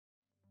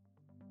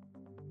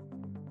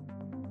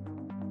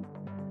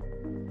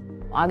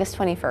August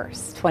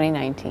 21st,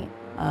 2019.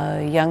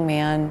 A young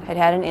man had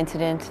had an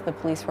incident, the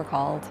police were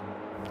called.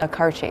 A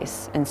car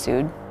chase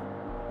ensued.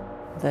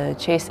 The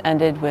chase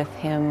ended with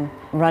him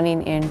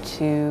running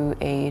into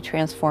a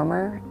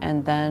transformer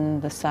and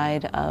then the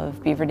side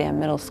of Beaver Dam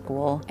Middle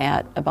School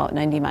at about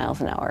 90 miles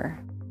an hour.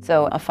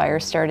 So a fire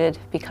started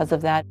because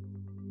of that.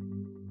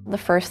 The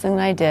first thing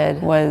that I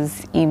did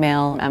was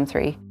email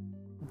M3.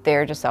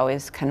 They're just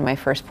always kind of my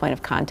first point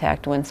of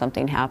contact when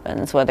something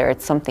happens, whether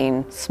it's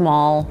something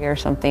small or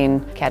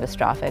something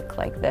catastrophic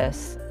like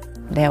this.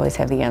 They always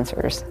have the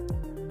answers.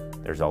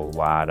 There's a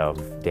lot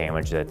of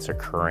damage that's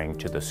occurring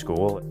to the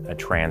school. A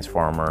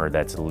transformer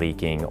that's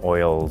leaking,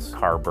 oils,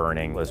 car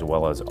burning, as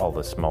well as all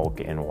the smoke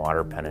and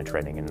water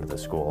penetrating into the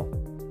school.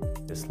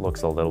 This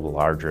looks a little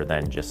larger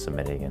than just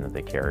submitting into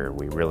the carrier.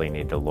 We really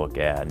need to look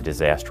at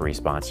disaster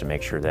response to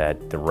make sure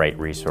that the right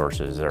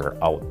resources are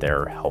out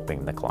there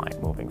helping the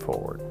client moving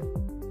forward.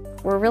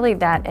 We're really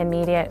that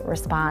immediate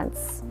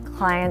response.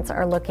 Clients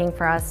are looking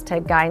for us to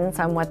guidance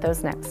on what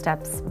those next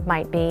steps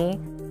might be.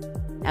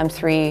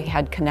 M3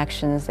 had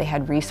connections, they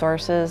had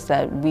resources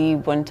that we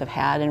wouldn't have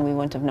had and we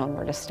wouldn't have known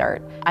where to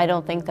start. I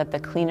don't think that the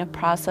cleanup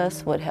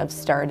process would have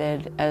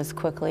started as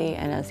quickly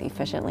and as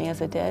efficiently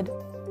as it did.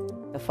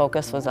 The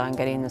focus was on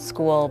getting the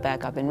school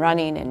back up and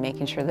running and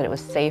making sure that it was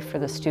safe for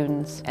the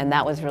students, and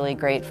that was really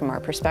great from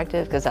our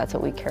perspective because that's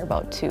what we care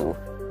about too.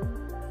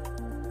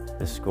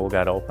 The school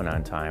got open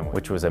on time,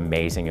 which was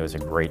amazing. It was a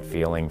great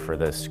feeling for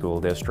the school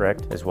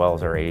district as well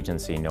as our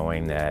agency,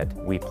 knowing that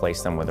we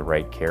placed them with the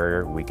right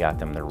carrier, we got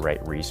them the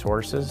right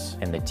resources,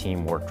 and the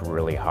team worked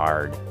really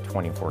hard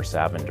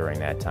 24/7 during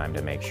that time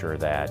to make sure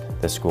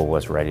that the school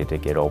was ready to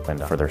get open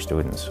for their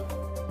students.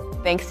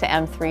 Thanks to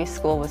M3,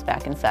 school was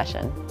back in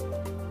session.